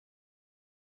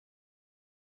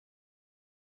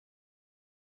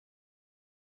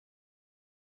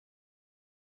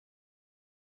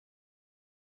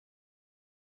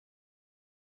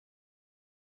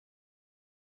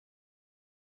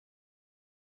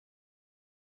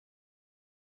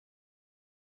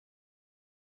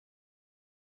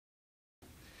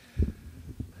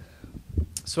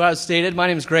So as stated, my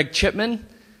name is Greg Chipman.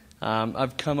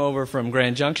 I've come over from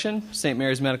Grand Junction, St.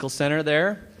 Mary's Medical Center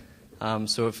there.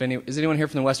 So is anyone here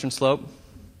from the Western Slope?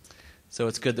 So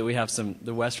it's good that we have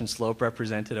the Western Slope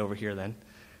represented over here then.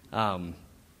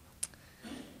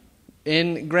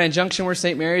 In Grand Junction, where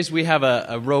St. Mary's, we have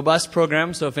a robust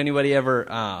program. So if anybody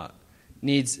ever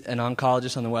needs an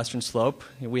oncologist on the Western Slope,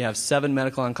 we have 7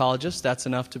 medical oncologists. That's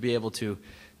enough to be able to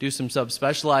do some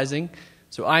subspecializing.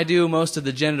 So I do most of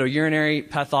the genitourinary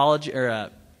pathology or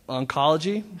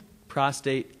oncology,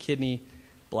 prostate, kidney,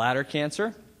 bladder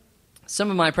cancer.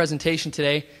 Some of my presentation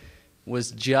today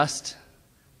was just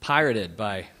pirated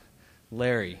by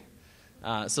Larry.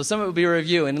 So some of it will be a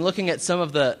review, and looking at some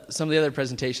of the other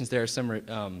presentations, there are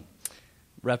some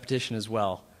repetition as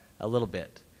well, a little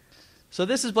bit. So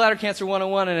this is Bladder Cancer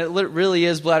 101, and it really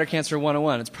is Bladder Cancer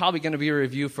 101. It's probably going to be a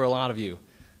review for a lot of you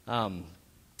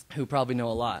who probably know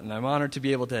a lot, and I'm honored to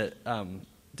be able to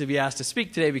be asked to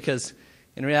speak today because,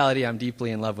 in reality, I'm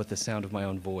deeply in love with the sound of my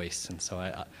own voice, and so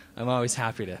I'm always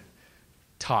happy to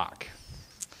talk.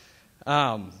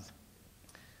 So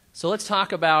let's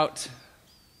talk about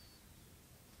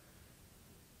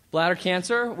bladder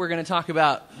cancer. We're going to talk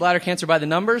about bladder cancer by the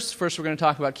numbers. First, we're going to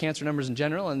talk about cancer numbers in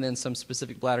general, and then some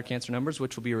specific bladder cancer numbers,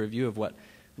 which will be a review of what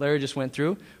Larry just went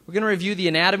through. We're going to review the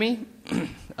anatomy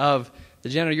of the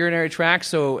genitourinary tract.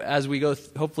 So as we go,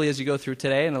 hopefully, as you go through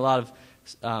today, and a lot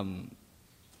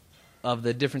of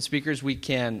the different speakers, we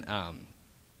can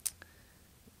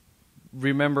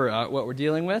remember what we're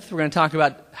dealing with. We're going to talk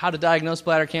about how to diagnose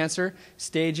bladder cancer,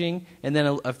 staging, and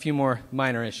then a few more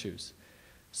minor issues.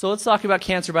 So let's talk about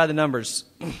cancer by the numbers.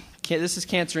 This is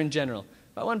cancer in general.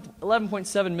 About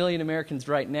 11.7 million Americans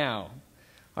right now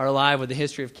are alive with a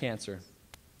history of cancer.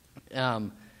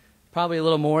 Probably a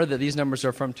little more, that these numbers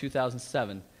are from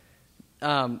 2007.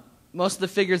 Most of the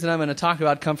figures that I'm going to talk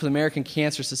about come from the American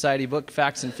Cancer Society book,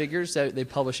 Facts and Figures, that they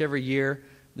publish every year.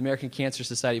 The American Cancer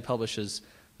Society publishes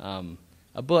a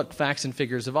book, Facts and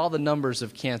Figures, of all the numbers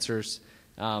of cancers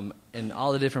and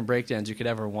all the different breakdowns you could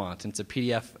ever want. And it's a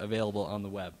PDF available on the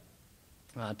web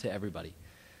to everybody.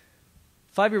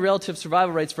 5-year relative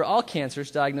survival rates for all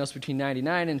cancers diagnosed between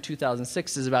 1999 and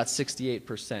 2006 is about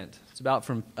 68%. It's up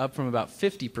from about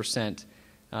 50%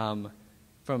 from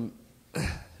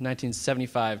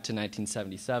 1975 to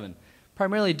 1977,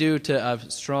 primarily due to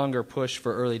a stronger push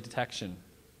for early detection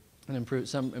and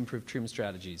some improved treatment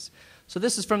strategies. So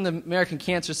this is from the American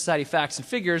Cancer Society Facts and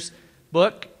Figures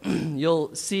book.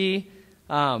 You'll see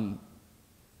bladder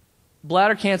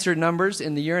cancer numbers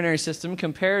in the urinary system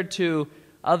compared to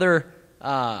other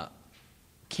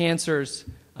cancers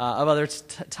of other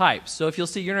types. So if you'll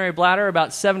see urinary bladder,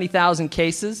 about 70,000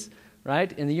 cases,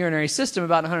 right? In the urinary system,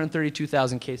 about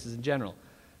 132,000 cases in general.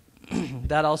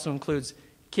 That also includes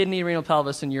kidney, renal,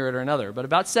 pelvis, and ureter and other. But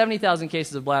about 70,000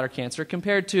 cases of bladder cancer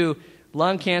compared to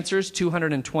lung cancers,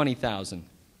 220,000.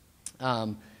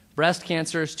 Breast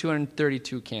cancers,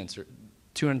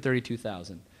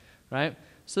 232,000, right?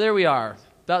 So there we are,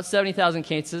 about 70,000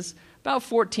 cases, about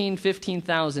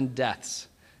 15,000 deaths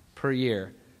per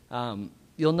year.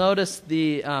 You'll notice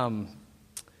the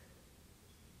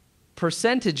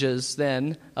percentages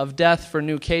then of death for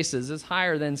new cases is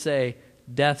higher than, say,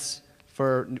 deaths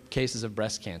for cases of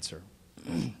breast cancer,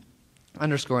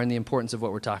 underscoring the importance of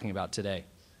what we're talking about today.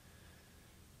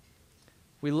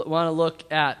 We want to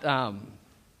look at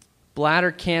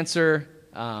bladder cancer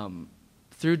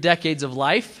through decades of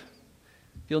life.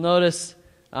 You'll notice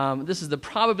this is the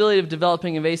probability of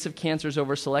developing invasive cancers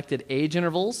over selected age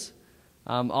intervals,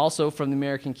 also from the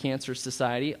American Cancer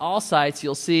Society. All sites,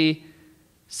 you'll see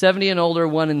 70 and older,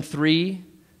 1 in 3.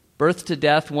 Birth to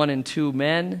death, 1 in 2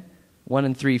 men, 1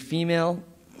 in 3 female.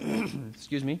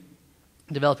 Excuse me.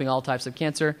 Developing all types of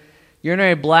cancer.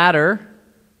 Urinary bladder,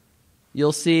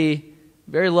 you'll see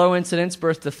very low incidence,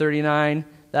 birth to 39.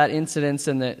 That incidence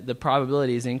and the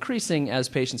probability is increasing as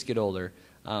patients get older,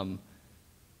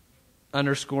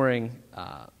 underscoring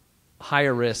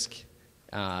higher risk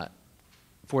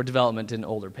for development in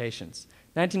older patients.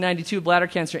 1992 bladder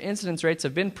cancer incidence rates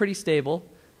have been pretty stable.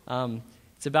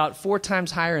 It's about 4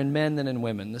 times higher in men than in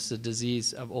women. This is a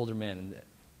disease of older men.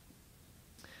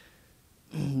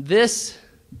 This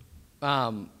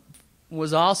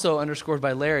was also underscored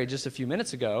by Larry just a few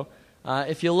minutes ago.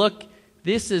 If you look,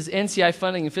 this is NCI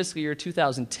funding in fiscal year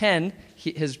 2010.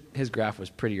 His graph was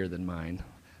prettier than mine.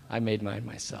 I made mine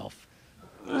myself.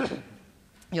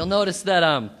 You'll notice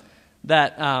that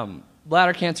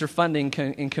bladder cancer funding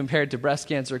compared to breast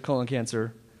cancer, colon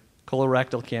cancer,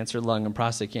 colorectal cancer, lung, and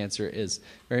prostate cancer is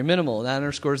very minimal. And that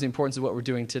underscores the importance of what we're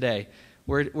doing today.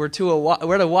 We're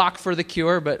at a walk for the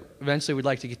cure, but eventually we'd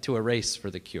like to get to a race for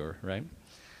the cure, right?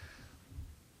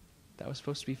 That was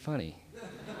supposed to be funny.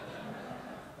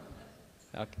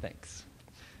 Okay, thanks.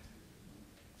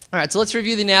 All right, so let's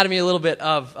review the anatomy a little bit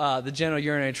of the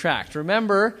genitourinary tract.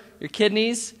 Remember, your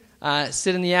kidneys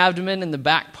sit in the abdomen, in the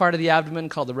back part of the abdomen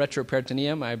called the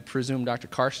retroperitoneum. I presume Dr.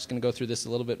 Karsh is going to go through this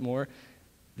a little bit more.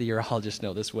 The urologists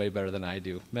know this way better than I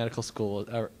do. Medical school,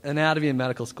 or anatomy in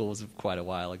medical school was quite a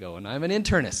while ago, and I'm an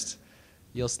internist.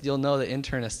 You'll know that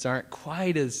internists aren't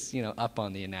quite as up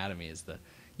on the anatomy as the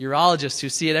urologists who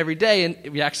see it every day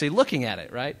and you're actually looking at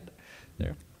it, right?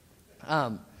 There.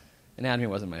 Anatomy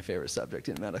wasn't my favorite subject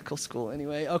in medical school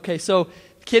anyway. Okay, so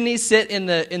kidneys sit in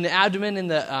the abdomen, in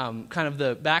the kind of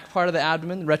the back part of the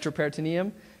abdomen, the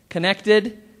retroperitoneum,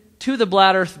 connected to the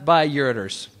bladder by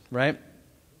ureters, right?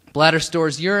 Bladder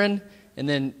stores urine and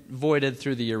then voided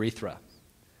through the urethra.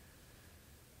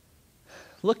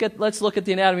 Let's look at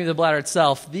the anatomy of the bladder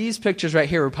itself. These pictures right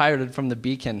here were pirated from the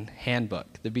Beacon Handbook,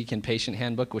 the Beacon Patient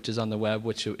Handbook, which is on the web,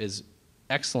 which is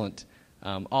excellent.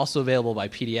 Also available by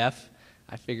PDF.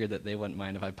 I figured that they wouldn't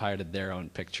mind if I pirated their own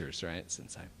pictures, right?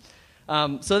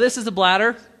 So this is the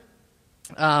bladder.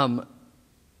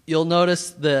 You'll notice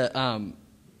the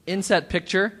inset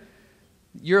picture.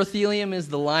 Urothelium is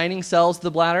the lining cells of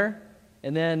the bladder,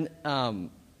 and then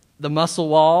the muscle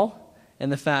wall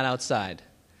and the fat outside.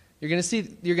 You're going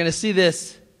to see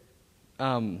this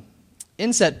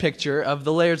inset picture of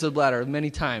the layers of the bladder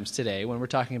many times today when we're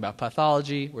talking about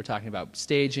pathology, we're talking about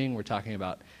staging, we're talking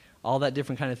about all that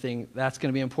different kind of thing. That's going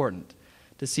to be important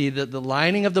to see the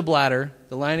lining of the bladder.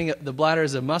 The bladder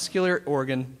is a muscular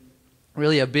organ,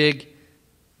 really a big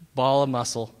ball of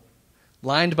muscle,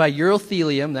 lined by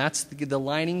urothelium. That's the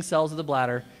lining cells of the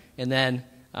bladder, and then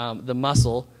the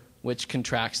muscle, which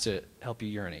contracts to help you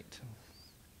urinate.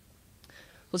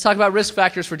 Let's talk about risk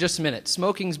factors for just a minute.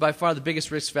 Smoking is by far the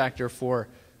biggest risk factor for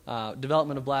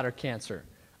development of bladder cancer.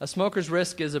 A smoker's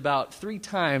risk is about 3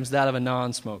 times that of a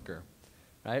non-smoker.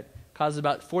 Right? Causes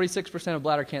about 46% of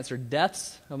bladder cancer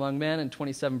deaths among men and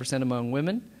 27% among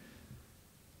women.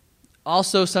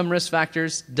 Also, some risk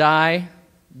factors: dye,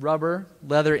 rubber,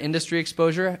 leather industry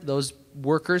exposure. Those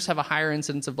workers have a higher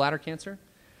incidence of bladder cancer.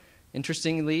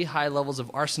 Interestingly, high levels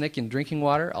of arsenic in drinking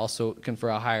water also confer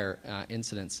a higher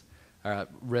incidence or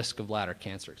risk of bladder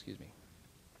cancer. So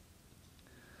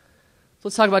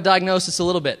let's talk about diagnosis a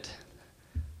little bit.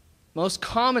 Most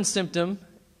common symptom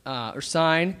or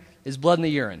sign is blood in the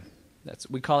urine.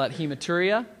 We call that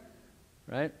hematuria,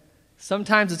 right?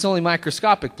 Sometimes it's only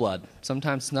microscopic blood.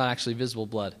 Sometimes it's not actually visible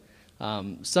blood.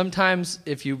 Sometimes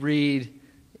if you read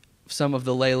some of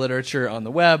the lay literature on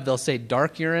the web, they'll say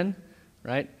dark urine,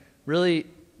 right? Really,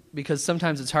 because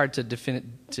sometimes it's hard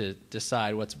to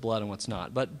decide what's blood and what's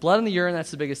not. But blood in the urine, that's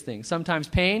the biggest thing. Sometimes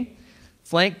pain,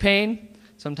 flank pain,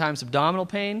 sometimes abdominal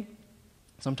pain,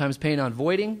 sometimes pain on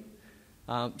voiding,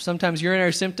 sometimes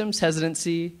urinary symptoms,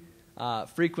 hesitancy,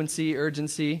 frequency,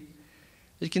 urgency.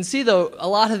 You can see, though, a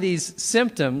lot of these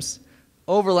symptoms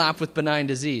overlap with benign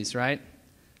disease, right?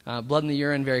 Blood in the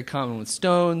urine, very common with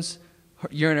stones.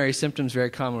 Urinary symptoms, very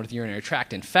common with urinary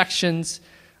tract infections.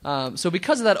 So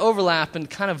because of that overlap and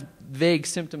kind of vague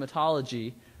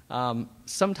symptomatology,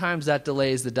 sometimes that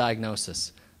delays the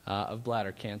diagnosis of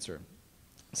bladder cancer.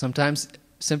 Sometimes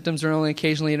symptoms are only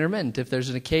occasionally intermittent. If there's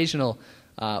an occasional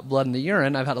blood in the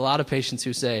urine, I've had a lot of patients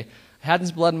who say, I had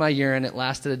this blood in my urine, it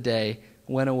lasted a day,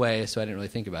 went away, so I didn't really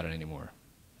think about it anymore.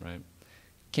 Right?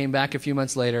 Came back a few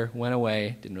months later, went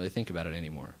away, didn't really think about it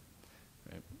anymore.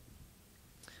 Right?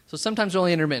 So sometimes they're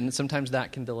only intermittent, sometimes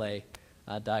that can delay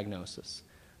diagnosis.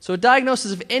 So a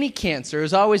diagnosis of any cancer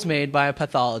is always made by a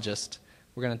pathologist.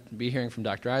 We're going to be hearing from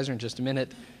Dr. Eisner in just a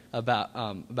minute about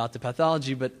the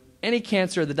pathology, but any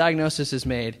cancer, the diagnosis is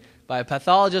made by a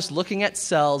pathologist looking at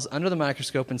cells under the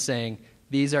microscope and saying,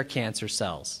 these are cancer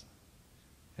cells.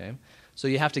 Okay? So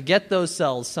you have to get those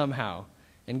cells somehow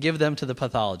and give them to the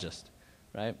pathologist.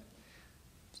 Right?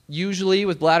 Usually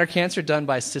with bladder cancer, done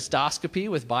by cystoscopy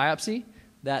with biopsy.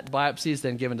 That biopsy is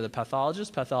then given to the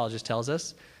pathologist. Pathologist tells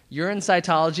us. Urine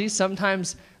cytology,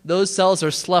 sometimes those cells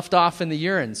are sloughed off in the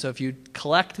urine. So if you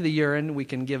collect the urine, we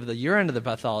can give the urine to the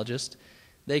pathologist.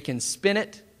 They can spin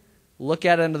it, look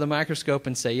at it under the microscope,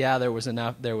 and say, yeah, there was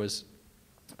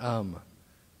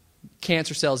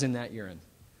cancer cells in that urine.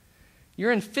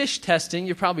 Urine fish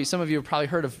testing, some of you have probably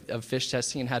heard of fish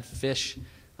testing and had fish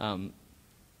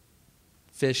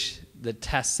the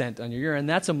test sent on your urine.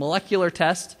 That's a molecular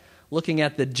test looking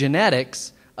at the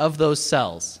genetics of those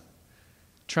cells,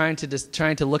 trying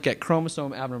to look at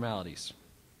chromosome abnormalities.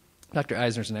 Dr.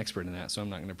 Eisner's an expert in that, so I'm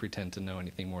not going to pretend to know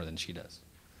anything more than she does.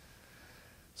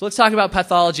 So let's talk about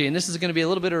pathology, and this is going to be a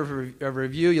little bit of a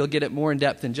review. You'll get it more in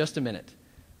depth in just a minute.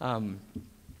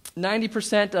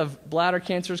 90% of bladder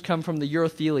cancers come from the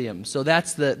urothelium. So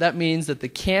that means that the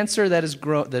cancer that is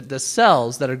the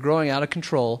cells that are growing out of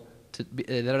control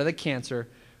that are the cancer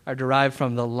are derived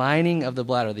from the lining of the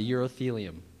bladder, the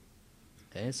urothelium.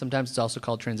 Okay? Sometimes it's also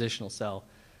called transitional cell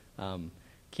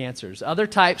cancers. Other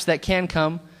types that can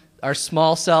come are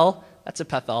small cell. That's a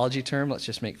pathology term. Let's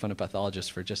just make fun of pathologists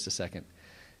for just a second.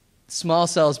 Small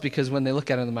cells, because when they look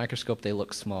at it in the microscope, they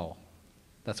look small.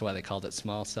 That's why they called it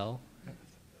small cell.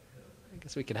 I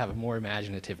guess we could have a more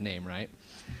imaginative name, right?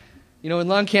 You know, in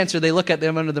lung cancer, they look at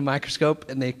them under the microscope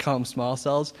and they call them small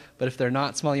cells. But if they're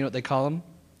not small, you know what they call them?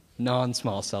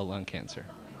 Non-small cell lung cancer.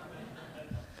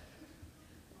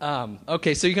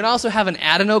 Okay, so you can also have an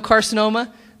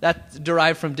adenocarcinoma that's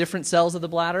derived from different cells of the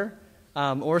bladder,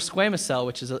 or squamous cell,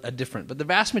 which is a different. But the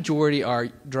vast majority are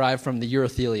derived from the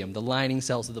urothelium, the lining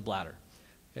cells of the bladder.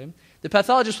 Okay? The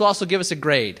pathologist will also give us a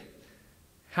grade.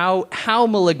 How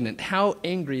malignant, how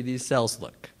angry these cells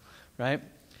look, right?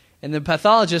 And the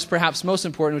pathologist, perhaps most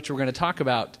important, which we're going to talk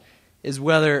about, is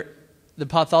whether the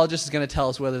pathologist is going to tell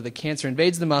us whether the cancer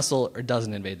invades the muscle or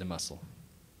doesn't invade the muscle.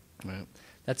 Right?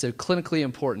 That's a clinically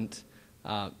important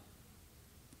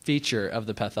feature of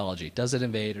the pathology. Does it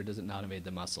invade or does it not invade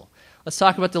the muscle? Let's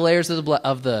talk about the layers of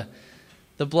the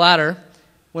bladder.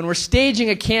 When we're staging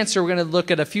a cancer, we're going to look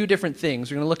at a few different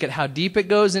things. We're going to look at how deep it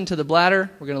goes into the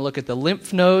bladder. We're going to look at the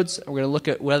lymph nodes. And we're going to look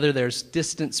at whether there's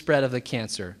distant spread of the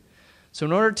cancer. So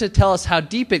in order to tell us how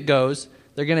deep it goes,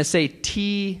 they're going to say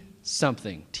T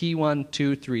something, T1,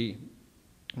 2, 3,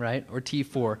 right, or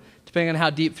T4, depending on how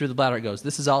deep through the bladder it goes.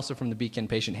 This is also from the Beacon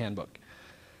Patient Handbook.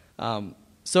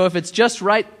 So if it's just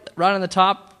right on the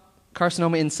top,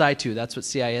 carcinoma in situ, that's what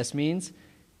CIS means.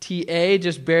 TA,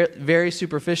 just very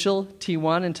superficial.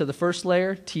 T1 into the first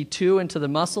layer. T2 into the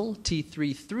muscle.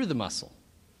 T3 through the muscle.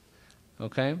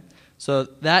 Okay? So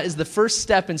that is the first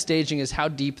step in staging, is how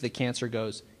deep the cancer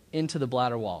goes into the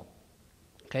bladder wall.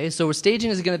 Okay? So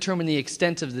staging is going to determine the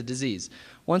extent of the disease.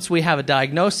 Once we have a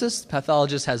diagnosis, the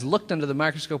pathologist has looked under the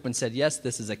microscope and said, yes,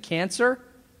 this is a cancer.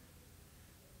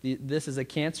 This is a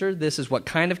cancer. This is what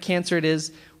kind of cancer it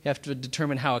is. We have to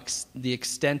determine the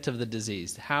extent of the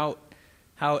disease. How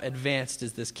advanced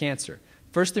is this cancer?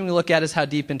 First thing we look at is how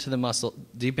deep into the muscle,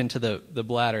 deep into the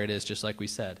bladder it is, just like we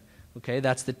said. Okay,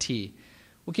 that's the T.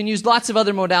 We can use lots of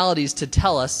other modalities to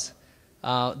tell us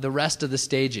the rest of the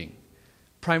staging.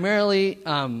 Primarily,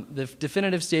 the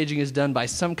definitive staging is done by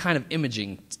some kind of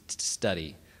imaging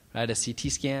study, right? A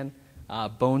CT scan,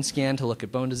 bone scan to look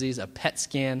at bone disease, a PET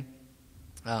scan,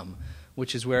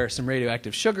 which is where some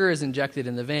radioactive sugar is injected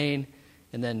in the vein,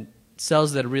 and then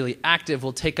cells that are really active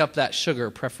will take up that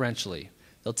sugar preferentially.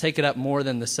 They'll take it up more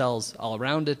than the cells all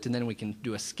around it, and then we can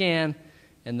do a scan,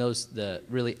 and the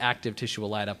really active tissue will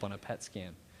light up on a PET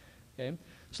scan. Okay?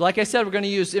 So like I said, we're going to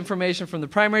use information from the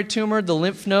primary tumor, the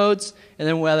lymph nodes, and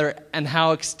then whether and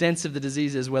how extensive the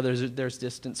disease is, whether there's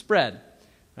distant spread.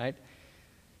 Right?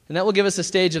 And that will give us a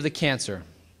stage of the cancer.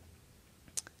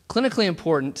 Clinically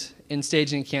important in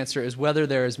staging cancer is whether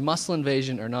there is muscle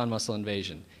invasion or non-muscle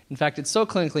invasion. In fact, it's so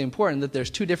clinically important that there's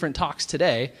two different talks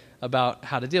today about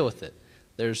how to deal with it.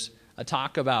 There's a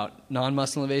talk about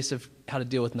non-muscle invasive, how to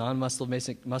deal with non-muscle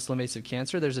invasive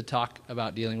cancer. There's a talk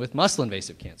about dealing with muscle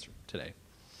invasive cancer today.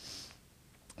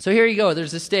 So here you go.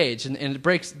 There's a stage, and it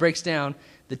breaks down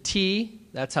the T,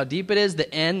 that's how deep it is.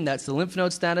 The N, that's the lymph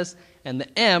node status. And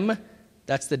the M,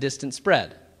 that's the distant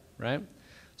spread, right?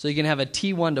 So you can have a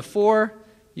T1 to 4.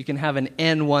 You can have an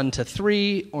N1 to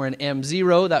 3 or an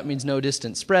M0. That means no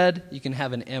distant spread. You can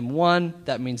have an M1.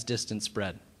 That means distant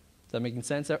spread. Is that making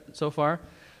sense so far?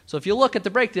 So if you look at the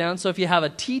breakdown, so if you have a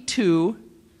T2,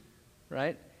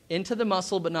 right, into the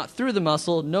muscle but not through the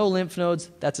muscle, no lymph nodes,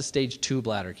 that's a stage 2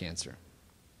 bladder cancer.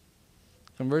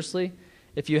 Conversely,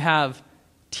 if you have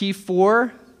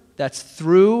T4, that's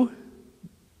through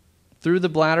the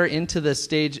bladder into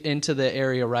the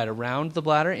area right around the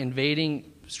bladder,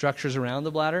 invading structures around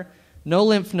the bladder, no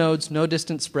lymph nodes, no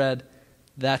distant spread,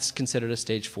 that's considered a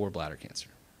stage 4 bladder cancer.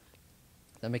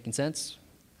 Is that making sense?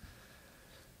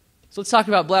 So let's talk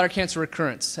about bladder cancer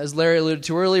recurrence. As Larry alluded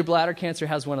to earlier, bladder cancer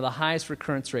has one of the highest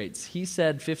recurrence rates. He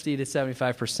said 50 to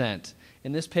 75%.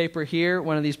 In this paper here,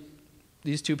 one of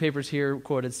these two papers here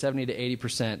quoted 70 to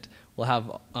 80% will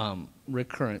have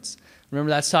recurrence. Remember,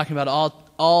 that's talking about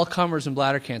all comers in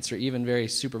bladder cancer, even very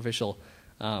superficial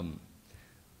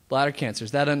bladder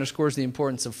cancers. That underscores the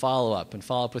importance of follow-up and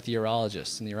follow-up with the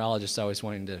urologist. And the urologist is always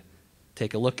wanting to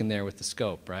take a look in there with the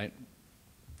scope, right?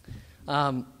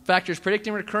 Factors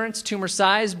predicting recurrence: tumor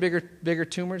size. Bigger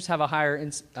tumors have a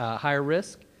higher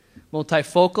risk.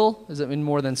 Multifocal, is it in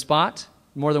more than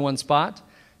one spot?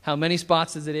 How many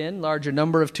spots is it in? Larger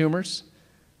number of tumors.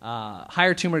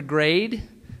 Higher tumor grade.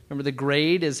 Remember, the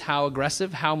grade is how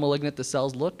aggressive, how malignant the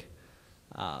cells look.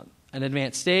 An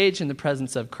advanced stage and the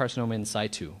presence of carcinoma in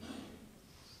situ.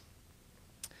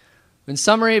 In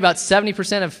summary, about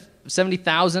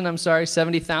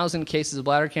 70,000 cases of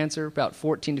bladder cancer, about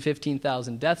 14,000 to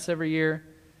 15,000 deaths every year.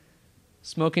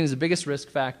 Smoking is the biggest risk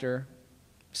factor.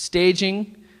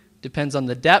 Staging depends on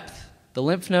the depth, the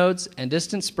lymph nodes, and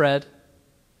distance spread.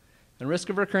 And risk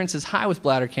of recurrence is high with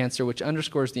bladder cancer, which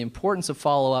underscores the importance of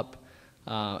follow-up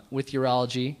with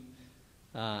urology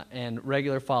and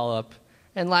regular follow-up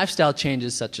and lifestyle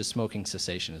changes such as smoking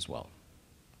cessation as well.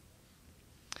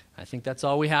 I think that's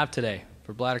all we have today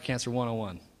for Bladder Cancer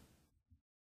 101.